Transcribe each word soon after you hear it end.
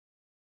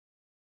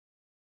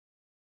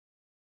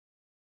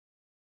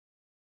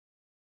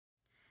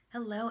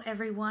Hello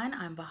everyone,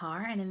 I'm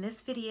Bahar, and in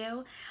this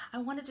video I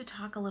wanted to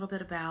talk a little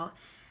bit about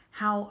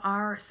how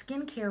our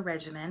skincare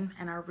regimen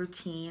and our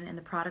routine and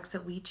the products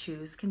that we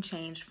choose can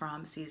change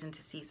from season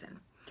to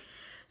season.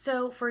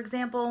 So for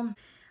example,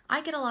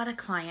 I get a lot of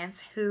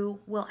clients who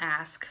will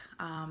ask,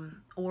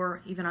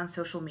 or even on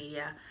social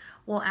media,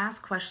 will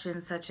ask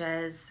questions such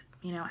as,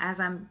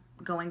 as I'm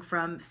going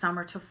from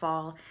summer to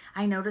fall,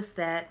 I notice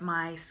that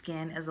my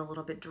skin is a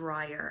little bit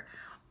drier,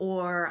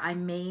 or I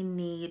may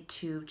need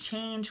to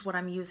change what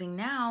I'm using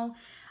now.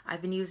 I've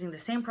been using the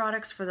same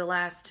products for the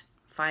last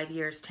 5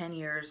 years, 10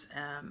 years,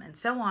 and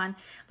so on,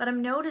 but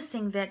I'm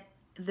noticing that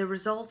the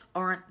results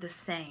aren't the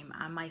same.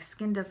 My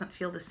skin doesn't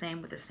feel the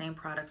same with the same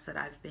products that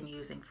I've been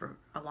using for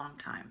a long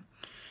time.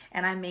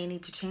 And I may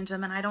need to change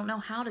them, and I don't know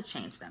how to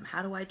change them.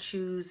 How do I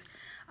choose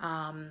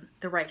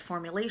the right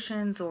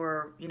formulations,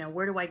 or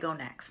where do I go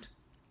next?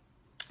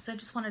 So I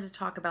just wanted to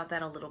talk about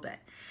that a little bit.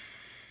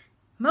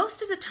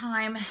 Most of the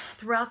time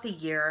throughout the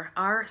year,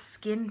 our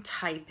skin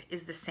type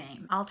is the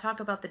same. I'll talk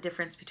about the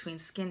difference between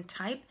skin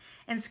type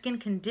and skin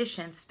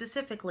condition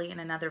specifically in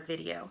another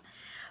video.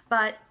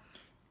 But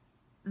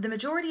the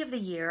majority of the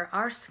year,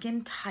 our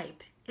skin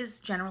type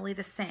is generally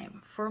the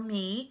same. For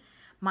me,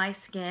 my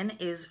skin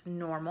is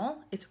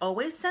normal. It's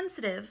always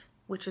sensitive,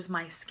 which is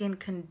my skin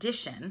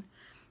condition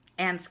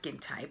and skin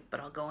type, but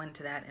I'll go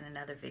into that in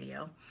another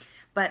video.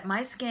 But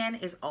my skin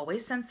is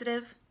always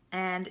sensitive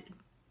and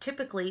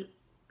typically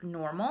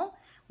normal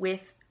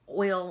with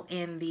oil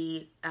in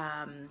the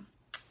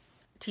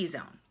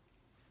T-zone.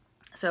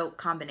 So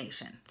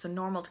combination, so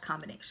normal to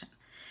combination.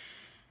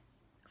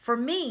 For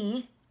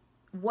me,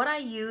 what I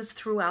use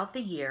throughout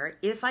the year,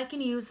 if I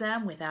can use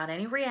them without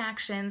any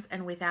reactions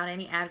and without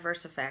any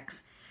adverse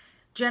effects,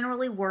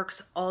 generally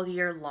works all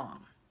year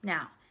long.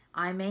 Now,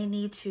 I may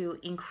need to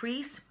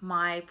increase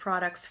my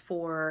products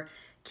for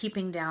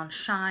keeping down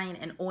shine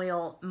and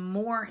oil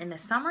more in the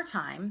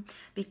summertime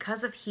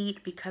because of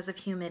heat, because of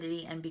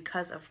humidity, and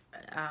because of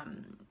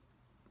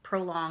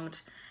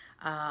prolonged,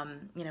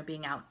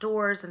 being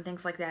outdoors and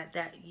things like that,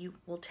 that you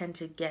will tend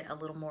to get a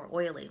little more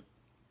oily.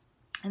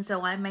 And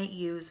so I might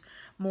use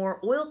more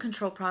oil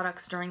control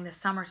products during the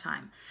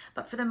summertime.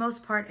 But for the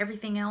most part,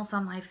 everything else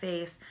on my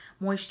face,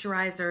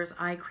 moisturizers,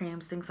 eye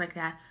creams, things like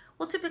that,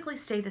 will typically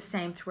stay the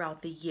same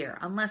throughout the year,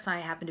 unless I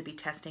happen to be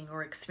testing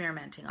or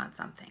experimenting on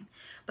something.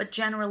 But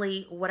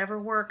generally, whatever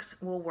works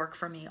will work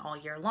for me all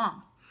year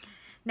long.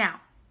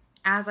 Now,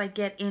 as I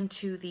get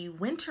into the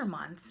winter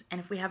months, and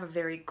if we have a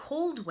very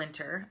cold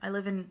winter, I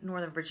live in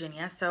Northern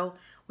Virginia, so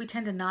we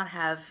tend to not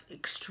have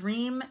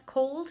extreme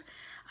cold,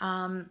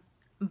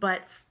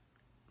 but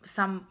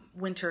some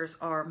winters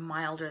are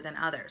milder than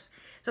others.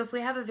 So if we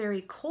have a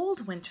very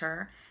cold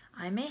winter,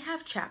 I may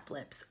have chapped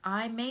lips.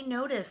 I may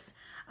notice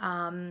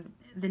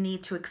the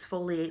need to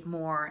exfoliate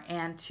more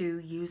and to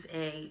use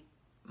a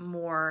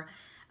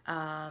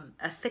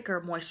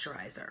thicker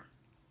moisturizer.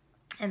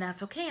 And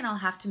that's okay, and I'll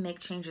have to make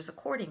changes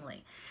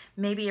accordingly.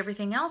 Maybe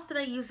everything else that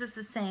I use is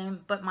the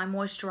same, but my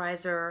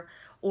moisturizer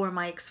or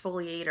my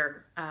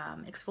exfoliator,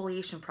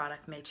 exfoliation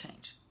product may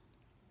change.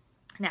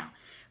 Now,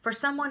 for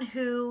someone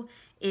who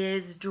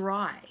is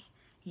dry,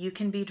 you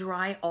can be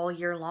dry all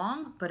year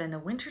long, but in the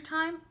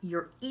wintertime,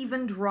 you're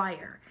even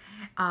drier.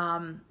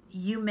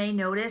 You may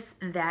notice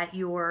that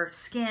your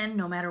skin,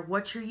 no matter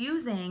what you're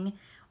using,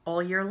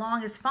 all year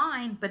long is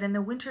fine, but in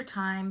the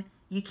wintertime,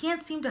 you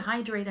can't seem to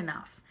hydrate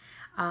enough.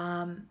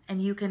 And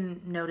you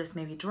can notice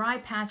maybe dry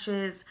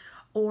patches,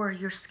 or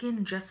your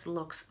skin just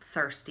looks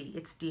thirsty.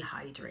 It's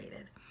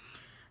dehydrated.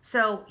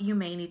 So you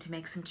may need to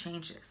make some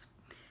changes.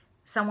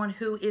 Someone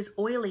who is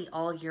oily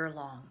all year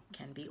long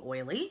can be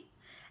oily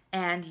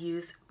and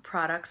use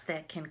products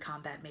that can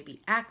combat maybe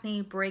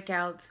acne,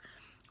 breakouts,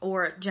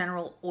 or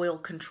general oil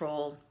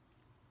control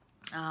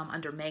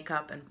under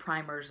makeup and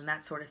primers and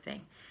that sort of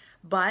thing.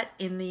 But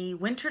in the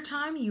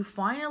wintertime, you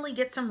finally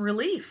get some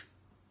relief.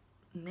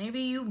 Maybe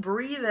you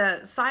breathe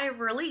a sigh of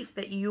relief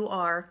that you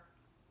are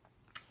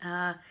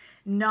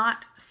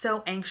not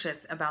so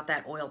anxious about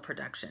that oil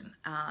production.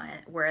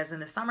 Whereas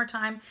in the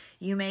summertime,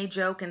 you may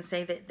joke and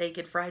say that they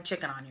get fried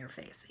chicken on your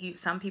face.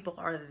 Some people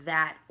are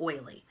that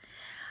oily.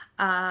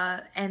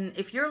 And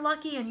if you're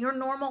lucky and you're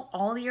normal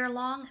all year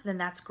long, then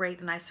that's great.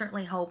 And I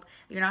certainly hope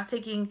you're not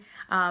taking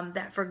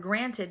that for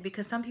granted,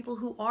 because some people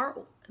who are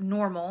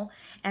normal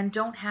and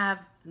don't have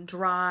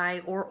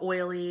dry or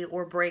oily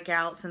or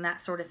breakouts and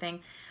that sort of thing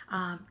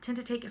tend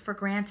to take it for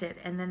granted.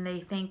 And then they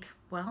think,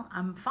 well,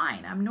 I'm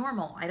fine. I'm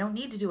normal. I don't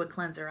need to do a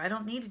cleanser. I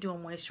don't need to do a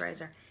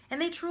moisturizer.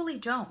 And they truly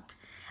don't.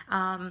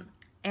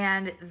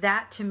 And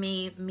that to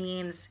me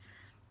means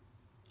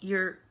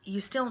your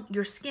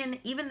skin,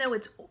 even though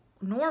it's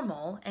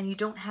normal and you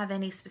don't have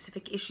any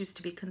specific issues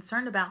to be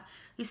concerned about,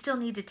 you still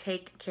need to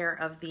take care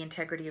of the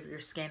integrity of your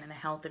skin and the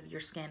health of your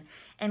skin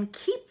and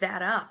keep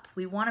that up.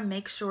 We want to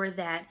make sure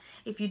that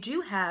if you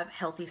do have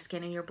healthy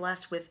skin and you're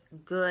blessed with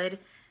good,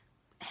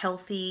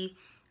 healthy,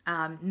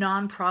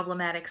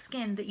 non-problematic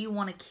skin, that you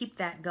want to keep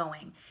that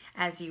going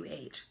as you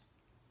age.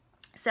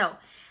 So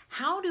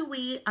how do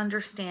we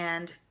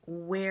understand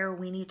where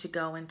we need to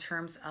go in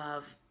terms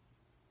of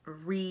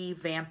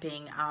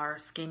revamping our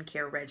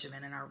skincare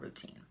regimen and our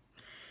routine.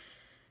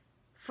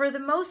 For the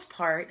most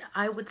part,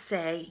 I would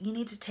say you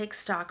need to take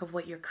stock of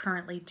what you're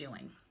currently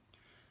doing.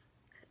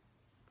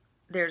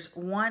 There's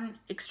one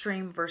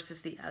extreme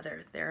versus the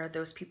other. There are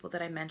those people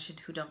that I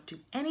mentioned who don't do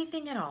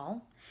anything at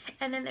all,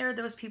 and then there are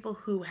those people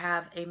who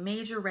have a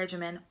major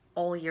regimen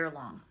all year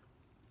long.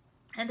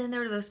 And then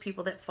there are those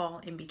people that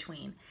fall in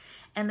between.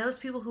 And those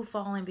people who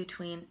fall in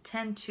between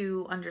tend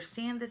to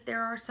understand that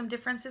there are some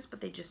differences, but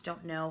they just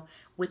don't know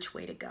which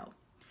way to go.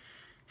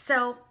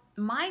 So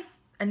my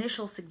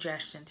initial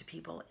suggestion to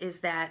people is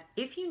that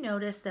if you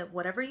notice that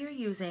whatever you're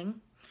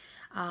using,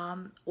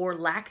 or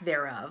lack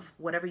thereof,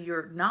 whatever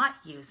you're not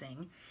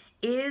using,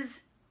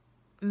 is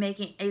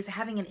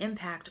having an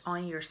impact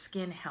on your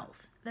skin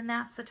health, then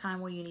that's the time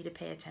where you need to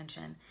pay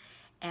attention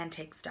and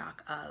take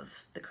stock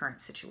of the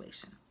current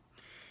situation.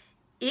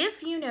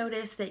 If you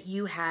notice that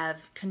you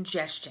have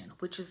congestion,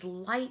 which is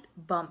light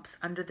bumps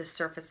under the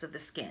surface of the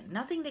skin,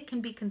 nothing that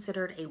can be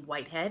considered a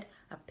whitehead,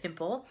 a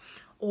pimple,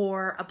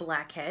 or a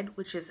blackhead,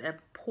 which is a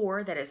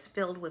pore that is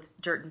filled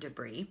with dirt and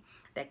debris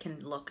that can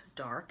look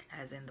dark,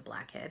 as in the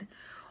blackhead,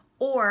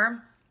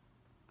 or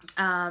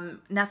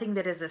nothing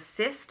that is a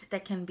cyst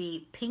that can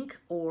be pink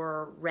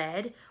or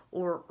red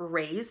or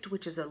raised,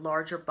 which is a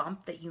larger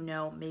bump that you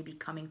know may be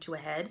coming to a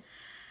head.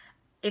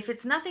 If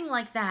it's nothing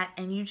like that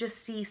and you just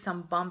see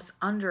some bumps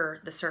under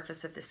the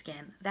surface of the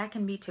skin, that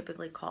can be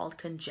typically called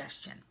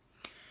congestion.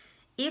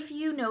 If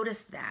you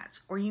notice that,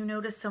 or you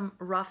notice some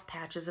rough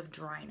patches of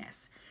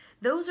dryness,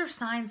 those are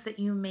signs that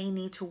you may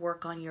need to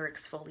work on your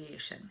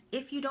exfoliation.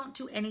 If you don't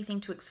do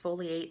anything to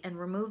exfoliate and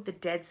remove the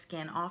dead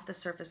skin off the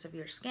surface of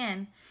your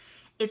skin,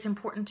 it's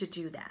important to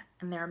do that.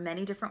 And there are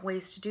many different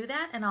ways to do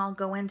that, and I'll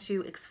go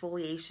into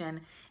exfoliation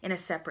in a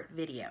separate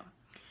video.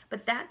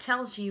 But that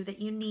tells you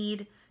that you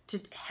need to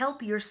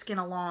help your skin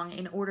along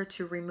in order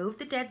to remove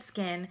the dead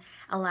skin,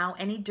 allow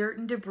any dirt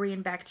and debris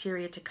and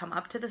bacteria to come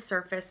up to the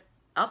surface,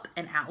 up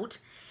and out,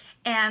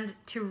 and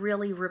to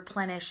really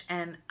replenish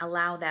and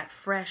allow that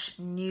fresh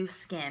new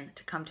skin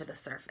to come to the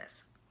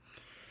surface.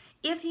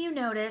 If you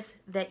notice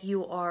that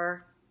you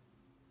are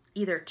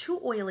either too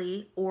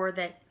oily or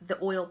that the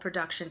oil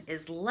production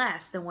is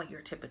less than what you're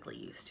typically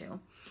used to,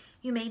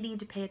 you may need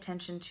to pay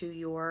attention to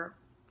your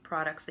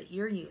products that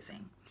you're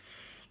using.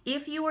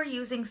 If you are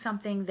using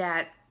something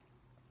that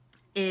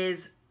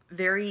is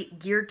very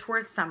geared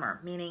towards summer,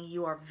 meaning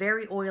you are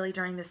very oily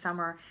during the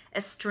summer,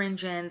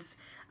 astringents,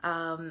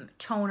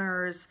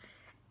 toners,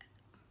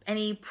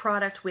 any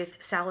product with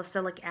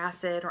salicylic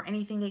acid, or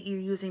anything that you're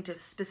using to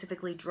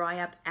specifically dry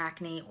up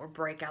acne or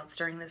breakouts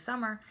during the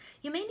summer,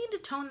 you may need to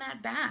tone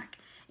that back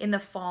in the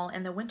fall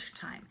and the winter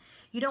time.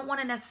 You don't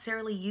want to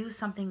necessarily use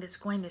something that's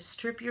going to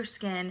strip your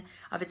skin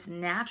of its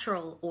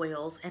natural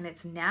oils and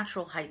its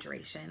natural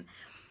hydration,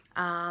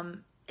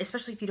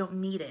 especially if you don't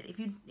need it.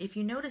 If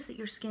you notice that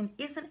your skin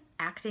isn't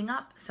acting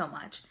up so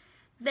much,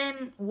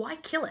 then why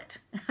kill it?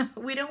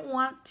 We don't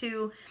want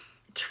to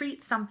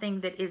treat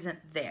something that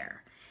isn't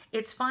there.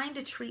 It's fine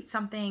to treat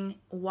something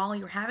while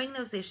you're having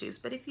those issues,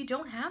 but if you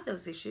don't have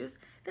those issues,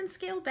 then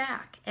scale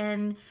back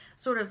and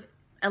sort of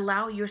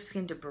allow your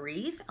skin to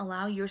breathe,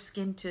 allow your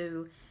skin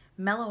to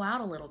mellow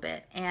out a little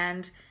bit,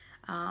 and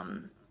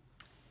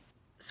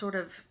sort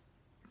of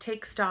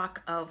take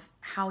stock of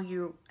how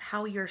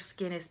your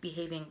skin is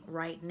behaving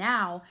right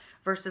now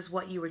versus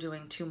what you were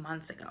doing 2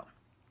 months ago.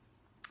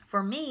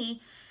 For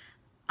me,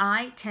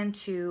 I tend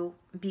to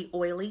be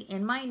oily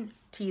in my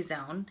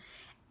T-zone,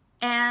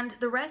 and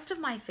the rest of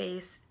my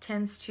face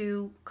tends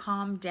to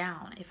calm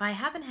down. If I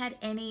haven't had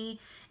any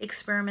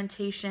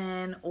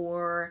experimentation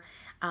or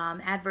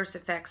adverse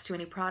effects to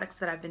any products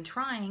that I've been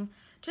trying,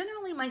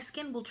 generally my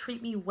skin will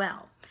treat me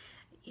well.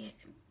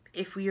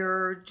 If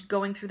you're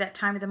going through that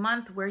time of the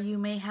month where you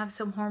may have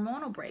some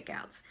hormonal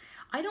breakouts,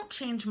 I don't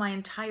change my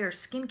entire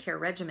skincare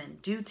regimen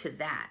due to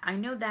that. I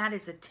know that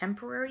is a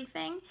temporary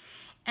thing,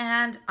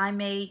 and I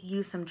may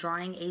use some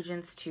drying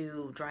agents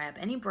to dry up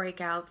any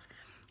breakouts.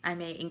 I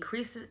may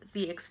increase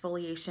the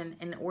exfoliation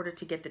in order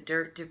to get the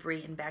dirt,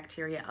 debris, and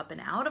bacteria up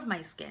and out of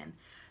my skin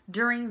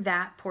during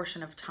that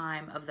portion of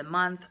time of the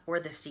month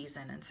or the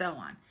season and so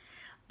on.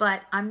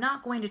 But I'm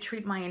not going to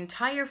treat my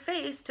entire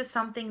face to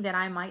something that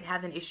I might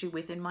have an issue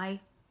with in my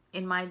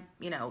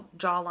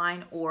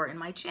jawline or in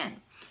my chin.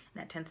 And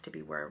that tends to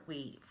be where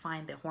we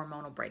find the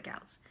hormonal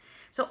breakouts.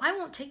 So I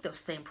won't take those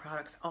same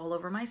products all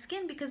over my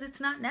skin because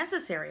it's not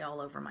necessary all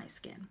over my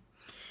skin.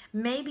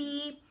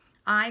 Maybe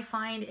I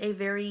find a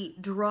very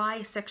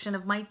dry section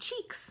of my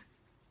cheeks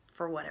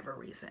for whatever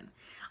reason.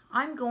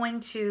 I'm going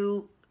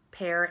to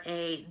pair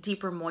a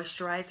deeper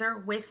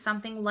moisturizer with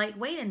something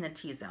lightweight in the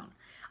T-zone.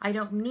 I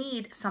don't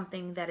need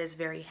something that is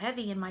very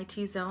heavy in my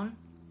T-zone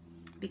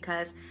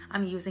because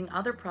I'm using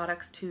other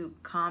products to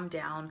calm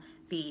down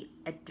the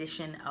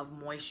addition of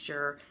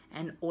moisture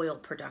and oil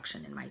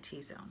production in my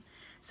T-zone.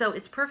 So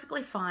it's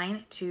perfectly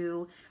fine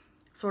to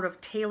sort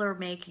of tailor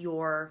make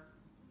your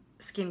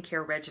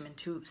skincare regimen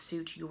to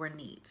suit your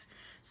needs.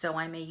 So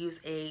I may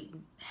use a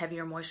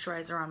heavier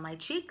moisturizer on my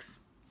cheeks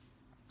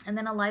and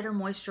then a lighter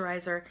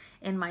moisturizer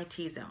in my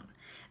T-zone.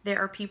 There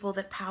are people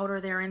that powder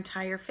their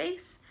entire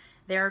face.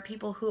 There are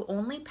people who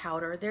only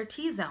powder their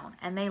T-zone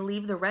and they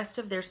leave the rest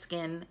of their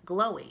skin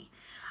glowy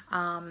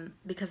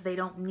because they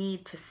don't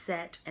need to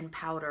set and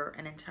powder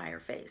an entire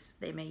face.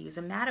 They may use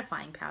a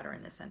mattifying powder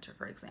in the center,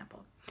 for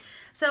example.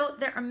 So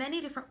there are many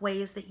different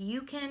ways that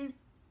you can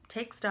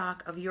take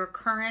stock of your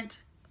current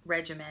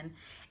regimen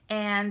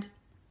and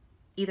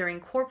either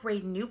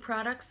incorporate new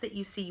products that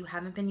you see you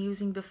haven't been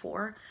using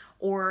before,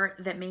 or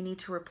that may need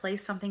to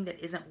replace something that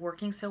isn't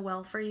working so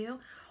well for you,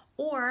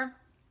 or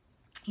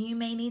you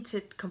may need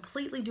to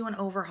completely do an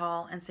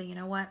overhaul and say, you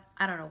know what,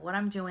 I don't know what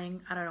I'm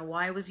doing. I don't know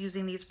why I was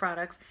using these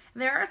products.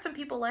 And there are some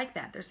people like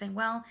that. They're saying,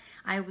 well,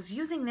 I was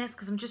using this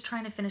because I'm just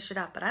trying to finish it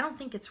up, but I don't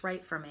think it's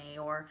right for me.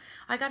 Or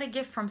I got a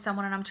gift from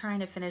someone and I'm trying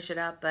to finish it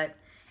up, but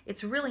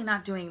it's really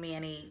not doing me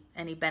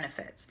any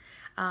benefits.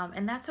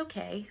 And that's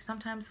okay.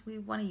 Sometimes we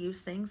want to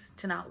use things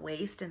to not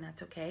waste, and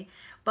that's okay.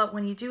 But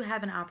when you do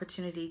have an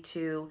opportunity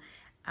to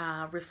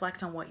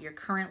reflect on what you're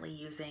currently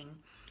using,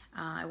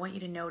 I want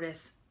you to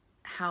notice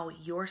how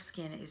your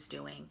skin is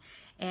doing.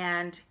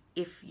 And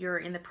if you're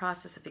in the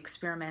process of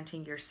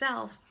experimenting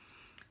yourself,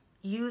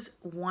 use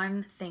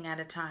one thing at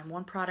a time,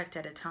 one product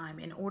at a time,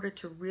 in order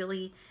to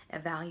really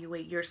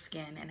evaluate your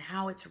skin and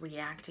how it's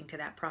reacting to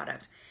that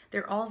product.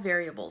 They're all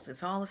variables.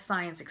 It's all a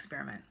science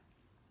experiment.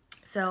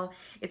 So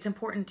it's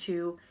important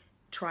to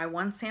try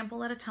one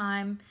sample at a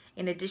time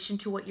in addition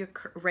to what you're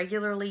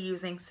regularly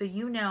using, so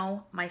you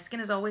know my skin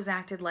has always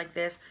acted like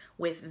this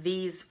with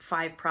these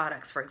 5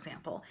 products, for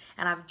example,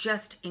 and I've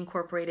just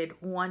incorporated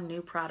one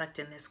new product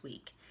in this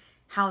week.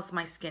 How's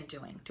my skin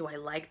doing? Do I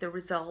like the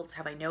results?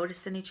 Have I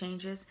noticed any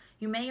changes?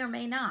 You may or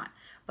may not,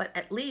 but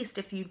at least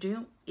if you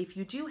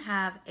do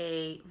have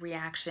a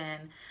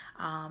reaction,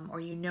 or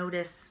you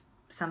notice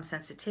some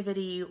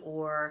sensitivity,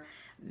 or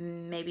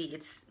maybe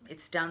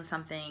it's done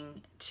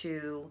something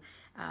to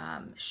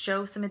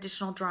show some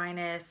additional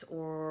dryness,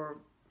 or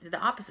the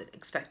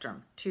opposite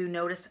spectrum, to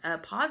notice a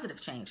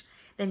positive change,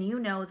 then you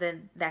know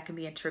that can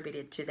be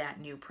attributed to that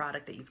new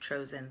product that you've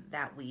chosen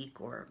that week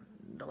or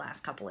the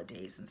last couple of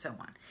days and so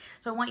on.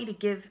 So I want you to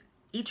give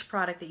each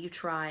product that you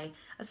try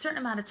a certain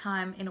amount of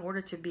time in order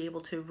to be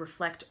able to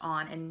reflect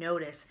on and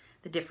notice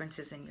the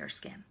differences in your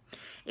skin.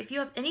 If you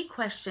have any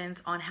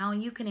questions on how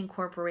you can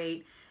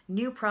incorporate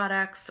new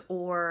products,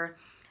 or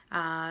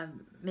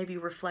maybe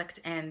reflect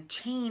and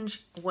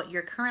change what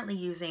you're currently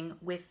using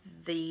with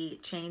the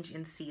change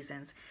in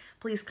seasons,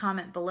 please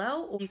comment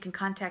below, or you can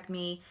contact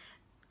me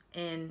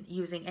in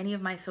using any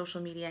of my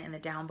social media in the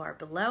down bar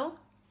below.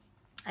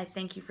 I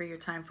thank you for your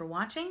time for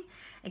watching.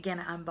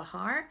 Again, I'm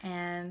Bahar,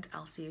 and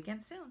I'll see you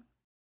again soon.